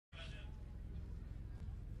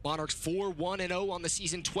Monarchs 4-1-0 on the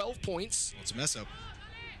season, 12 points. It's a mess up.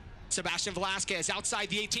 Sebastian Velasquez outside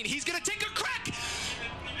the 18. He's going to take a crack.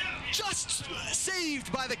 Just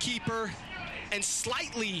saved by the keeper and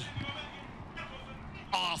slightly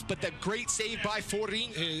off, but the great save by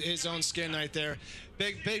Forin. His own skin right there.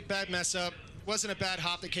 Big, bad mess up. Wasn't a bad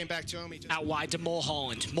hop that came back to him. Out wide to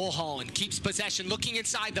Mulholland. Mulholland keeps possession, looking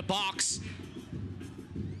inside the box.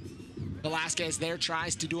 Velasquez there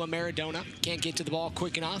tries to do a Maradona. Can't get to the ball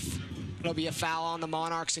quick enough. It'll be a foul on the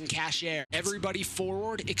Monarchs and Cashier. Everybody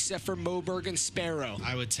forward except for Moberg and Sparrow.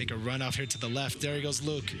 I would take a run off here to the left. There he goes,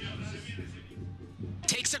 Luke.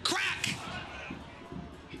 Takes a crack.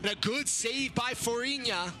 And a good save by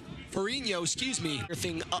Forinho, excuse me.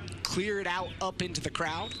 Everything up, clear it out up into the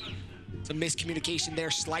crowd. Some miscommunication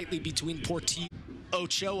there slightly between Portillo.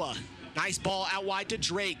 Ochoa. Nice ball out wide to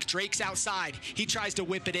Drake. Drake's outside. He tries to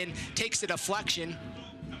whip it in, takes a deflection.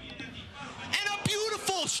 And a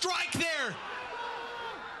beautiful strike there.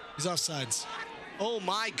 He's offsides. Oh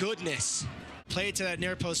my goodness. Play it to that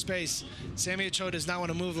near post space. Sammy Ochoa does not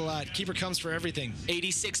want to move a lot. Keeper comes for everything.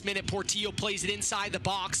 86-minute Portillo plays it inside the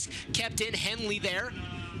box. Kept in Henley there.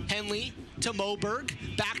 Henley to Moberg.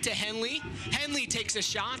 Back to Henley. Henley takes a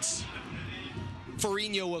shot.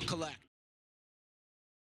 Forinho will collect.